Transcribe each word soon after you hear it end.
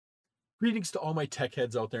Greetings to all my tech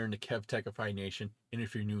heads out there in the KevTechify nation, and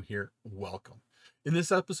if you're new here, welcome. In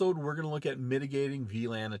this episode, we're going to look at mitigating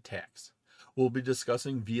VLAN attacks. We'll be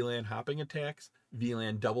discussing VLAN hopping attacks,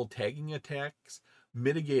 VLAN double tagging attacks,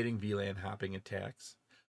 mitigating VLAN hopping attacks,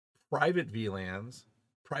 private VLANs,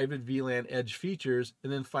 private VLAN edge features,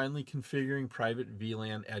 and then finally configuring private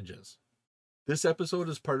VLAN edges. This episode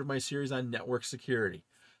is part of my series on network security.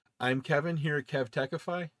 I'm Kevin here at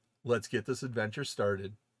KevTechify. Let's get this adventure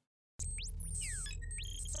started.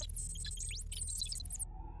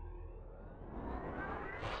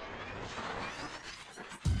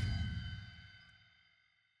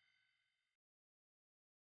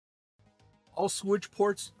 All switch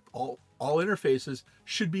ports, all interfaces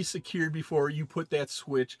should be secured before you put that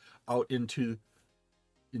switch out into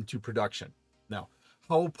production. Now,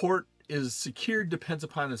 how a port is secured depends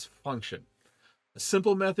upon its function. A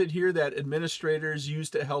simple method here that administrators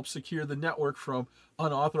use to help secure the network from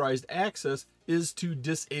unauthorized access is to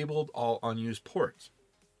disable all unused ports.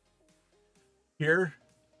 Here,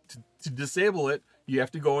 to disable it, you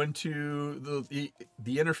have to go into the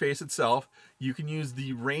interface itself. You can use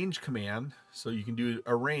the range command, so you can do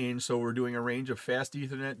a range. So we're doing a range of fast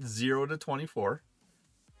Ethernet 0 to 24.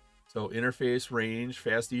 So interface range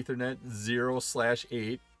fast Ethernet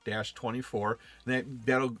 0/8-24, and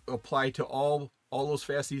that'll apply to all those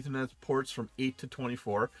fast Ethernet ports from 8 to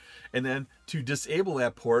 24. And then to disable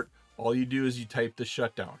that port, all you do is you type the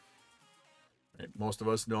shutdown. Right? Most of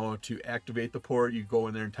us know to activate the port, you go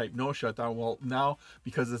in there and type no shutdown. Well, now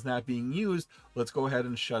because it's not being used, let's go ahead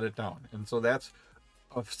and shut it down. And so that's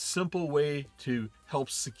a simple way to help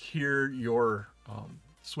secure your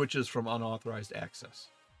switches from unauthorized access.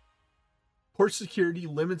 Port security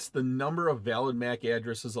limits the number of valid MAC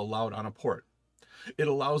addresses allowed on a port. It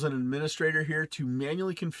allows an administrator here to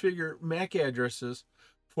manually configure MAC addresses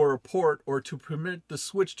for a port or to permit the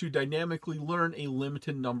switch to dynamically learn a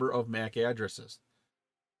limited number of MAC addresses.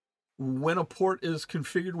 When a port is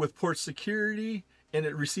configured with port security and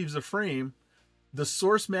it receives a frame, the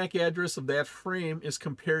source MAC address of that frame is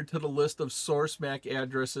compared to the list of source MAC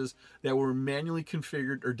addresses that were manually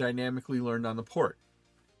configured or dynamically learned on the port.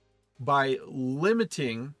 By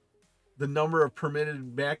limiting the number of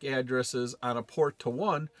permitted MAC addresses on a port to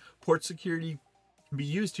 1, port security can be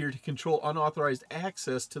used here to control unauthorized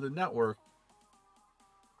access to the network.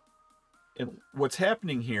 And what's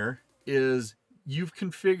happening here is you've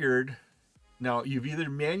either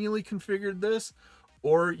manually configured this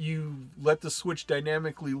or you let the switch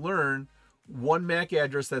dynamically learn one MAC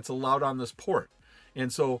address that's allowed on this port.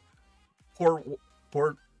 And so port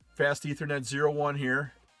fast Ethernet 01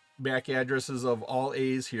 here, MAC addresses of all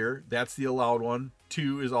A's here, that's the allowed one.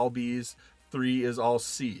 2 is all B's, 3 is all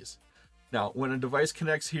C's. Now, when a device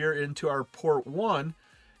connects here into our port 1,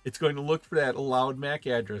 it's going to look for that allowed MAC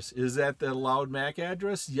address. Is that the allowed MAC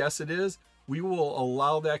address? Yes, it is. We will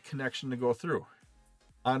allow that connection to go through.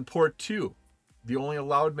 On port 2, the only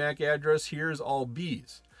allowed MAC address here is all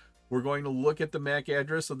B's. We're going to look at the MAC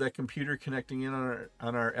address of that computer connecting in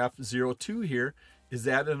on our F02 here. Is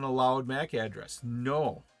that an allowed MAC address?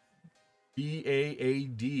 No.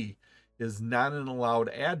 BAAD is not an allowed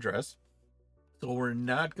address, so we're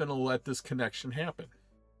not going to let this connection happen.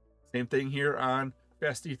 Same thing here on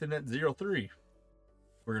fast Ethernet 03.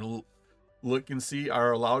 We're going to look and see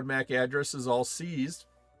our allowed MAC address is all C's,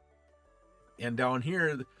 and down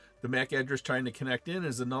here the MAC address trying to connect in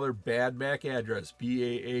is another bad MAC address,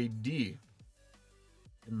 BAAD.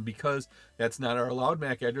 And because that's not our allowed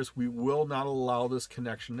MAC address, we will not allow this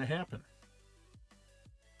connection to happen.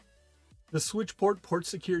 The switch port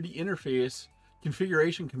security interface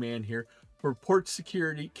configuration command here for port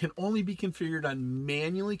security can only be configured on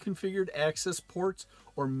manually configured access ports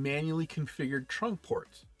or manually configured trunk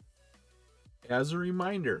ports. As a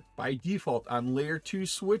reminder, by default on layer 2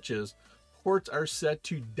 switches, ports are set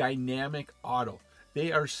to dynamic auto.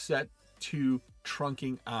 They are set to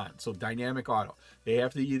trunking on, so dynamic auto. They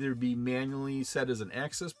have to either be manually set as an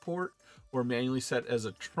access port or manually set as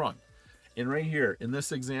a trunk. And right here in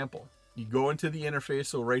this example, you go into the interface.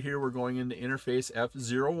 So right here, we're going into interface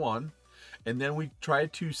F01, and then we try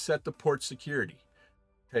to set the port security.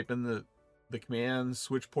 Type in the command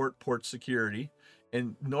switch port security,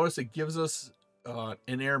 and notice it gives us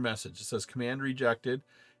an error message. It says command rejected.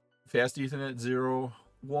 Fast Ethernet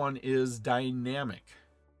 01 is dynamic.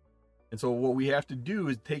 And so what we have to do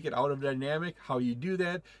is take it out of dynamic. How you do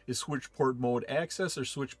that is switch port mode access or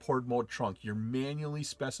switch port mode trunk. You're manually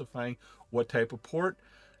specifying what type of port.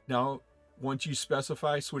 Now, once you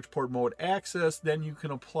specify switch port mode access, then you can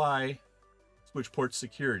apply switch port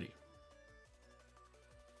security.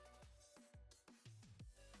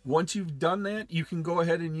 Once you've done that, you can go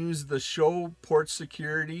ahead and use the show port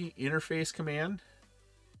security interface command,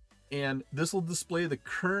 and this will display the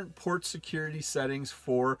current port security settings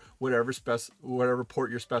for whatever port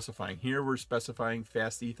you're specifying. Here we're specifying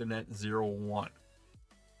Fast Ethernet 01.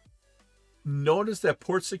 Notice that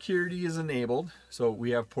port security is enabled. So we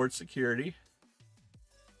have port security,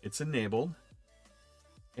 it's enabled,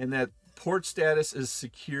 and that port status is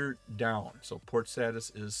secure down. So port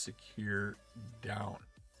status is secure down,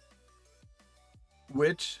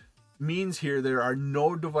 which means here there are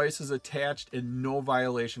no devices attached and no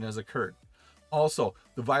violation has occurred. Also,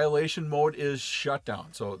 the violation mode is shutdown.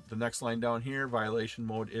 So the next line down here, violation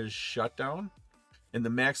mode is shutdown. And the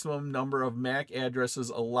maximum number of MAC addresses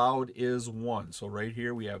allowed is 1. So right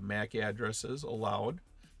here we have MAC addresses allowed,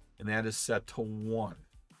 and that is set to 1.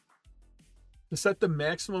 To set the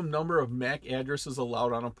maximum number of MAC addresses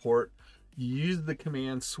allowed on a port, you use the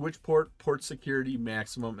command switch port security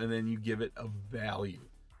maximum, and then you give it a value.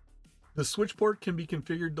 The switch port can be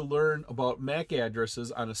configured to learn about MAC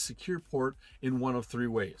addresses on a secure port in one of 3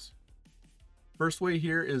 ways. First way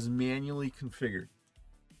here is manually configured.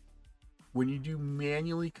 When you do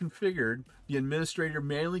manually configured, the administrator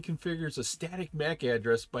manually configures a static MAC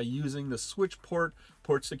address by using the switch port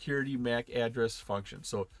security MAC address function.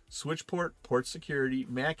 So switch port security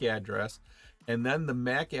MAC address, and then the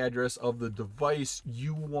MAC address of the device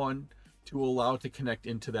you want to allow to connect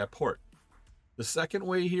into that port. The second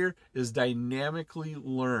way here is dynamically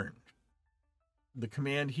learned. The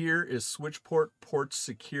command here is switch port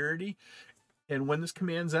security, and when this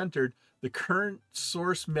command's entered, the current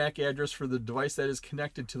source MAC address for the device that is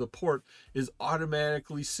connected to the port is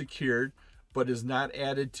automatically secured, but is not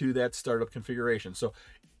added to that startup configuration. So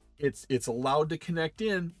it's allowed to connect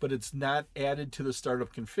in, but it's not added to the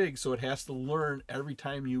startup config. So it has to learn every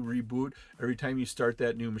time you reboot, every time you start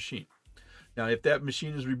that new machine. Now, if that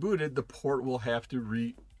machine is rebooted, the port will have to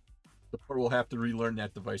relearn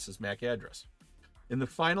that device's MAC address. And the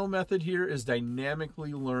final method here is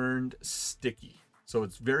dynamically learned sticky. So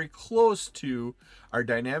it's very close to our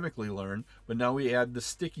dynamically learned, but now we add the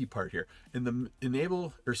sticky part here. And the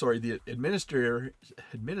administrator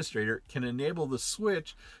can enable the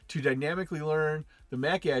switch to dynamically learn the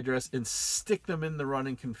MAC address and stick them in the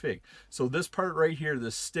running config. So this part right here,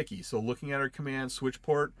 this sticky. So looking at our command, switch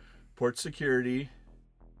port security,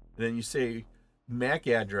 and then you say MAC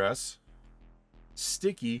address,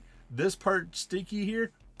 sticky. This part sticky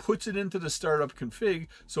here puts it into the startup config,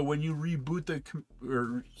 so when you reboot the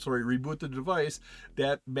device,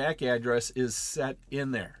 that MAC address is set in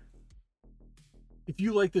there. If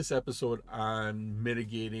you like this episode on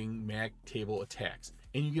mitigating MAC table attacks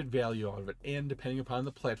and you get value out of it, and depending upon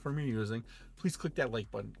the platform you're using, please click that like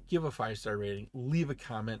button, give a 5-star rating, leave a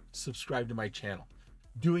comment, subscribe to my channel.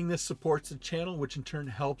 Doing this supports the channel, which in turn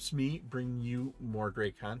helps me bring you more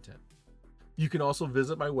great content. You can also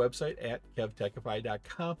visit my website at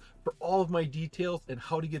KevTechify.com for all of my details and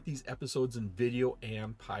how to get these episodes in video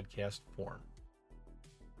and podcast form.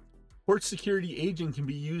 Port security aging can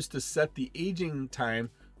be used to set the aging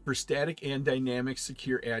time for static and dynamic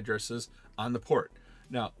secure addresses on the port.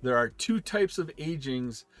 Now, there are 2 types of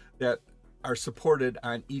agings that are supported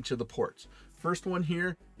on each of the ports. First one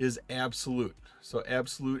here is absolute. So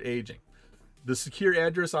absolute aging. The secure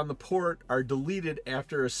address on the port are deleted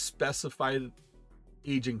after a specified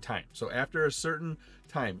aging time. So after a certain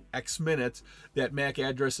time, X minutes, that MAC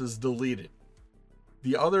address is deleted.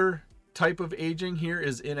 The other type of aging here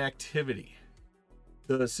is inactivity.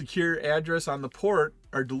 The secure address on the port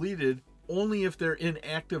are deleted only if they're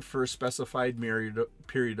inactive for a specified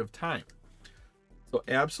period of time. So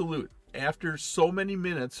absolute, after so many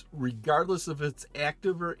minutes, regardless if it's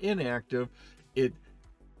active or inactive, it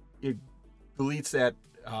deletes that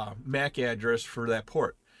MAC address for that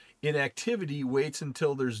port. Inactivity waits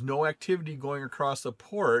until there's no activity going across the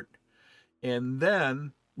port, and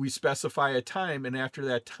then we specify a time, and after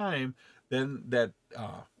that time, then that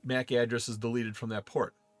MAC address is deleted from that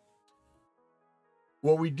port.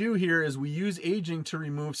 What we do here is we use aging to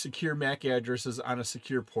remove secure MAC addresses on a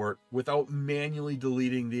secure port without manually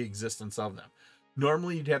deleting the existence of them.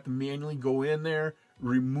 Normally, you'd have to manually go in there,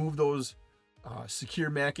 remove those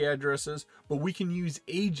secure MAC addresses, but we can use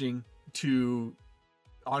aging to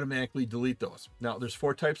automatically delete those. Now, there's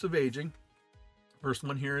 4 types of aging. First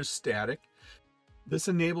one here is static. This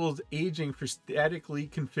enables aging for statically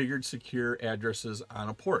configured secure addresses on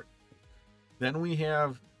a port. Then we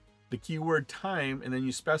have the keyword time, and then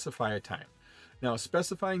you specify a time. Now,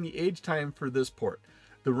 specifying the age time for this port,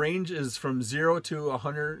 the range is from 0 to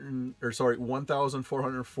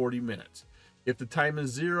 1,440 minutes. If the time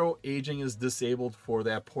is 0, aging is disabled for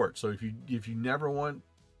that port. So if you never want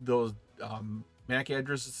those MAC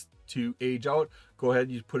addresses to age out, go ahead,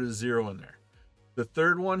 you put a 0 in there. The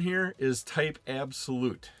third one here is type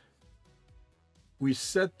absolute. We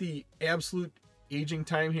set the absolute aging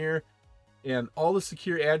time here, and all the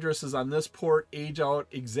secure addresses on this port age out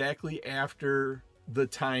exactly after the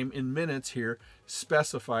time in minutes here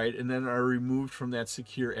specified, and then are removed from that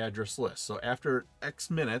secure address list. So after X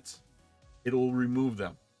minutes, it will remove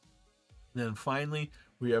them. And then finally,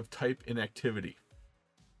 we have type inactivity.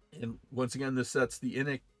 And once again, this sets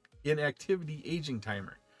the inactivity aging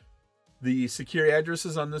timer. The secure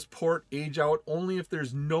addresses on this port age out only if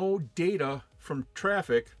there's no data from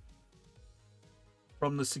traffic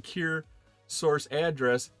from the secure source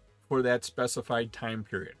address for that specified time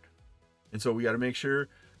period. And so we got to make sure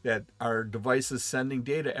that our device is sending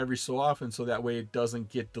data every so often, so that way it doesn't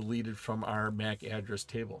get deleted from our MAC address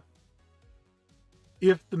table.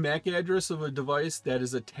 If the MAC address of a device that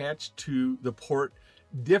is attached to the port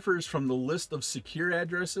differs from the list of secure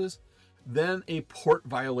addresses, then a port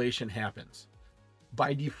violation happens.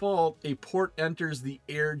 By default, a port enters the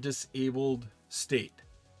error disabled state.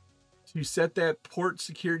 To set that port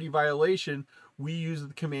security violation, we use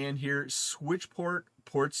the command here, switch port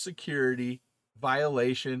security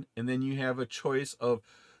violation, and then you have a choice of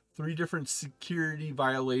 3 different security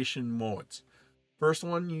violation modes. First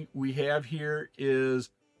one we have here is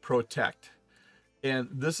protect. And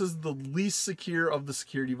this is the least secure of the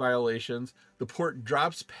security violations. The port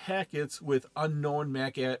drops packets with unknown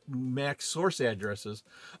MAC source addresses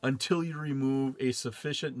until you remove a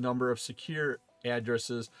sufficient number of secure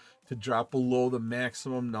addresses to drop below the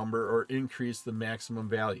maximum number or increase the maximum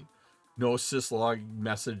value. No syslog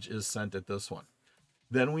message is sent at this one.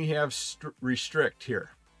 Then we have restrict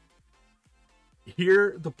here.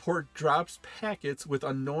 Here, the port drops packets with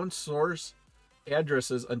unknown source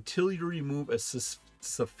addresses until you remove a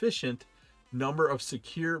sufficient number of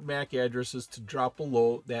secure MAC addresses to drop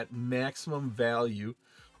below that maximum value,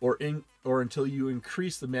 or until you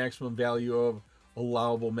increase the maximum value of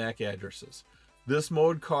allowable MAC addresses. This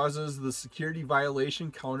mode causes the security violation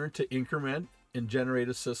counter to increment and generate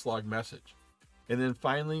a syslog message. And then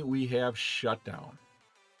finally, we have shutdown.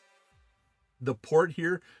 The port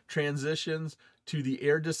here transitions to the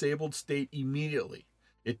error disabled state immediately.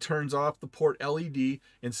 It turns off the port LED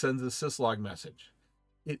and sends a syslog message.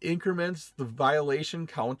 It increments the violation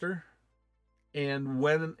counter, and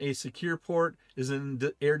when a secure port is in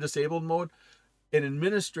error disabled mode, an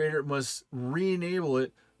administrator must re-enable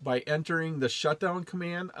it by entering the shutdown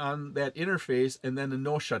command on that interface and then the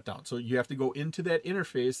no shutdown. So you have to go into that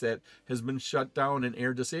interface that has been shut down in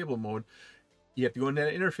error disabled mode. You have to go into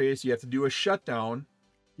that interface, you have to do a shutdown,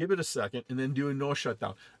 give it a second, and then do a no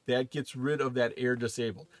shutdown. That gets rid of that error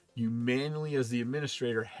disabled. You manually, as the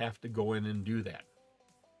administrator, have to go in and do that.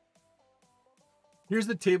 Here's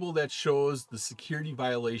the table that shows the security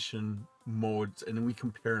violation modes, and then we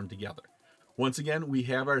compare them together. Once again, we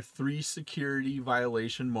have our 3 security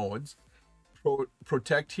violation modes.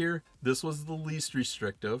 Protect here, this was the least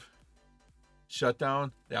restrictive.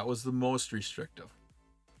 Shutdown, that was the most restrictive.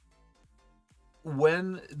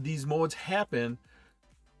 When these modes happen,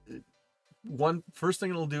 first thing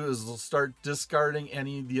it'll do is it'll start discarding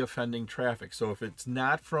any of the offending traffic. So if it's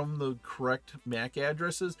not from the correct MAC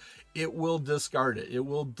addresses, it will discard it. It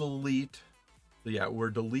will delete. Yeah, we're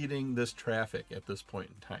deleting this traffic at this point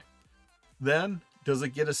in time. Then,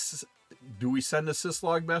 do we send a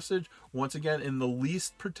syslog message? Once again, in the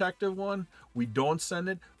least protective one, we don't send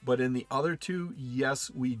it, but in the other 2, yes,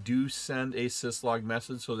 we do send a syslog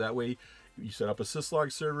message. So that way, you set up a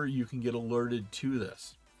syslog server, you can get alerted to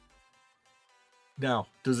this. Now,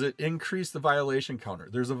 does it increase the violation counter?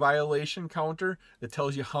 There's a violation counter that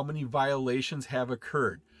tells you how many violations have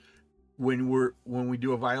occurred. When we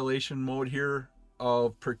do a violation mode here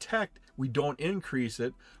of protect, we don't increase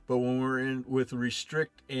it, but when we're in with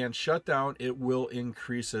restrict and shutdown, it will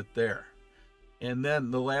increase it there. And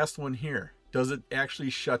then the last one here, does it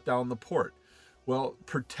actually shut down the port? Well,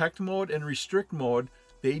 protect mode and restrict mode,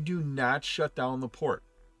 they do not shut down the port.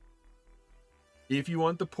 If you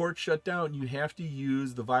want the port shut down, you have to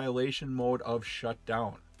use the violation mode of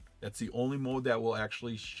shutdown. That's the only mode that will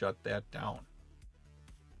actually shut that down.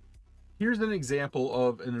 Here's an example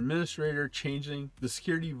of an administrator changing the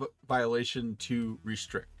security violation to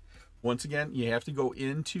restrict. Once again, you have to go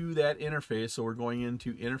into that interface. So we're going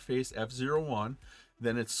into interface F01,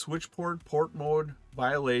 then it's switch port mode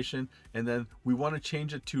violation, and then we want to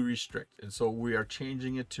change it to restrict. And so we are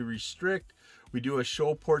changing it to restrict. We do a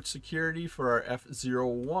show port security for our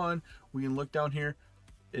F01. We can look down here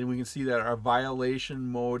and we can see that our violation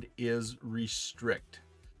mode is restrict.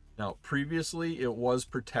 Now, previously it was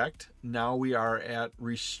protect. Now we are at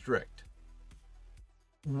restrict.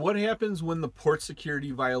 What happens when the port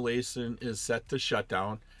security violation is set to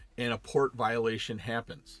shutdown and a port violation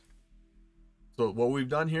happens? So what we've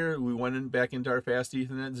done here, we went back into our fast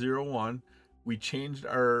Ethernet 01. We changed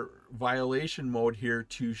our violation mode here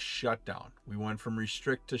to shutdown. We went from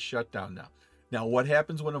restrict to shutdown now. Now, what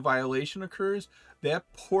happens when a violation occurs? That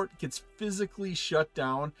port gets physically shut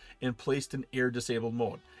down and placed in air disabled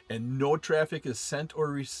mode, and no traffic is sent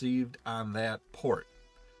or received on that port.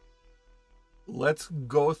 Let's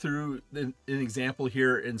go through an example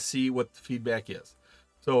here and see what the feedback is.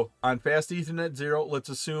 So on fast Ethernet 0, let's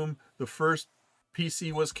assume the first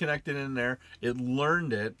PC was connected in there. It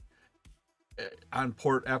learned it on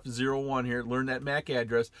port F01 here, learn that MAC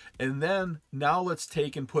address, and then now let's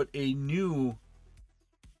take and put a new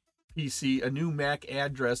PC, a new MAC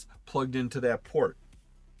address plugged into that port.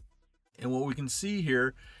 And what we can see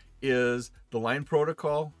here is the line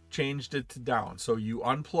protocol changed it to down. So you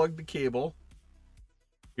unplug the cable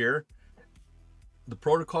here, the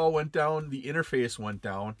protocol went down, the interface went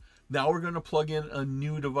down. Now we're going to plug in a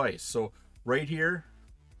new device. So right here,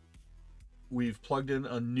 we've plugged in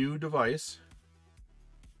a new device.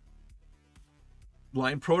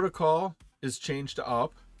 Line protocol is changed to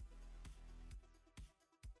up.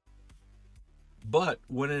 But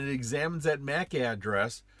when it examines that MAC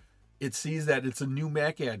address, it sees that it's a new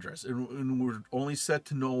MAC address, and we're only set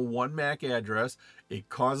to know one MAC address. It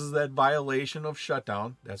causes that violation of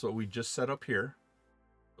shutdown. That's what we just set up here.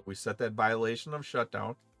 We set that violation of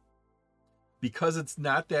shutdown. Because it's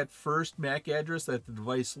not that first MAC address that the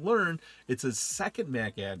device learned, it's a second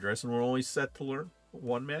MAC address, and we're only set to learn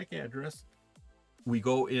one MAC address. We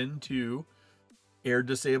go into air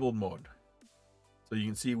disabled mode. So you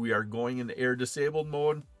can see we are going into air disabled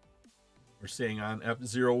mode. We're staying on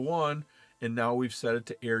F01, and now we've set it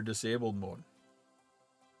to air disabled mode.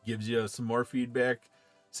 Gives you some more feedback.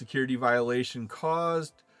 Security violation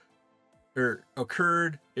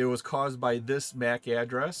occurred. It was caused by this MAC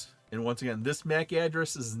address. And once again, this MAC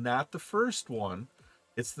address is not the first one.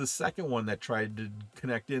 It's the second one that tried to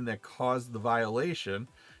connect in that caused the violation.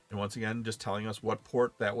 And once again, just telling us what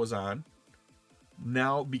port that was on.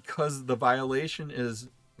 Now, because the violation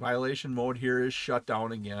mode here is shut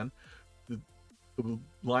down again, the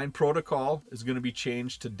line protocol is going to be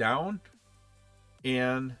changed to down,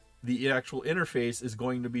 and the actual interface is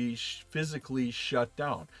going to be physically shut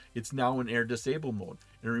down. It's now in air disabled mode.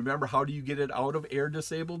 And remember, how do you get it out of air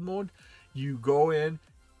disabled mode? You go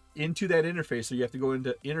into that interface. So you have to go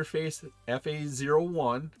into interface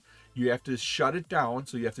FA01. You have to shut it down.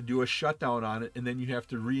 So you have to do a shutdown on it, and then you have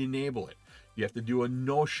to re-enable it. You have to do a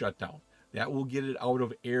no shutdown. That will get it out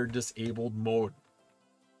of air disabled mode.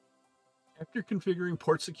 After configuring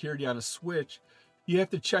port security on a switch, you have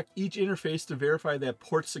to check each interface to verify that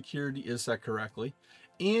port security is set correctly.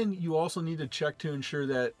 And you also need to check to ensure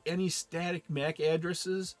that any static MAC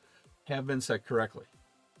addresses have been set correctly.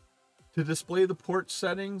 To display the port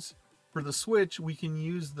settings for the switch, we can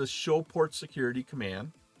use the show port security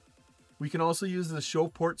command. We can also use the show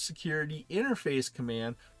port security interface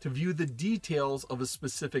command to view the details of a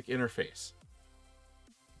specific interface.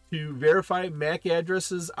 To verify MAC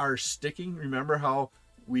addresses are sticking, remember how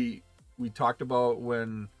we talked about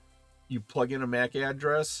when you plug in a MAC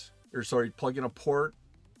address, plug in a port,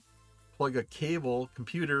 plug a cable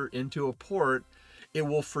computer into a port, it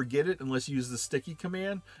will forget it unless you use the sticky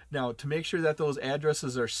command. Now, to make sure that those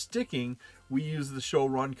addresses are sticking, we use the show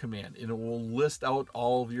run command, and it will list out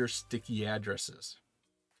all of your sticky addresses.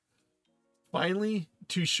 Finally,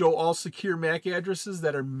 to show all secure MAC addresses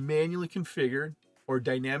that are manually configured or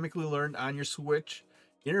dynamically learned on your switch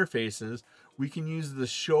interfaces, we can use the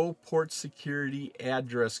show port security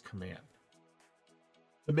address command.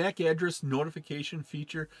 The MAC address notification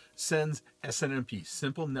feature sends SNMP,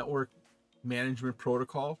 Simple Network Management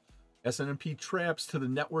Protocol, SNMP traps to the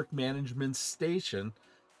Network Management Station,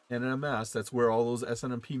 NMS, that's where all those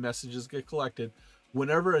SNMP messages get collected,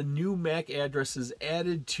 whenever a new MAC address is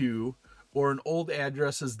added to or an old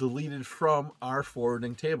address is deleted from our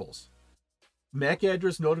forwarding tables. MAC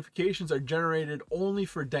address notifications are generated only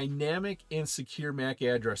for dynamic and secure MAC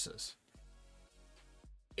addresses.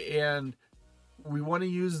 And we want to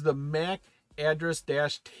use the MAC address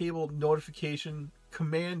table notification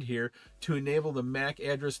command here to enable the MAC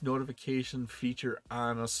address notification feature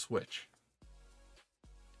on a switch.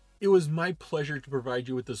 It was my pleasure to provide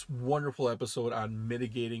you with this wonderful episode on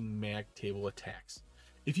mitigating MAC table attacks.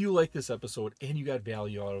 If you like this episode and you got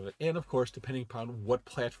value out of it, and of course, depending upon what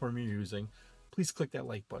platform you're using, please click that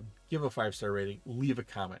like button, give a 5-star rating, leave a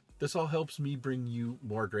comment. This all helps me bring you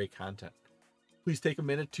more great content. Please take a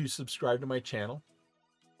minute to subscribe to my channel.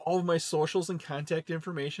 All of my socials and contact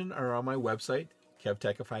information are on my website,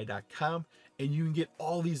 KevTechify.com, and you can get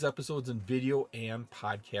all these episodes in video and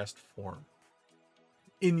podcast form.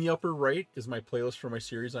 In the upper right is my playlist for my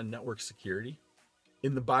series on network security.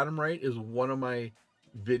 In the bottom right is one of my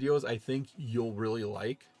videos I think you'll really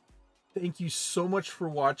like. Thank you so much for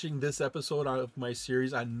watching this episode of my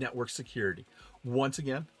series on network security. Once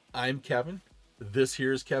again, I'm Kevin. This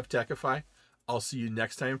here is KevTechify. I'll see you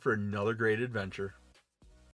next time for another great adventure.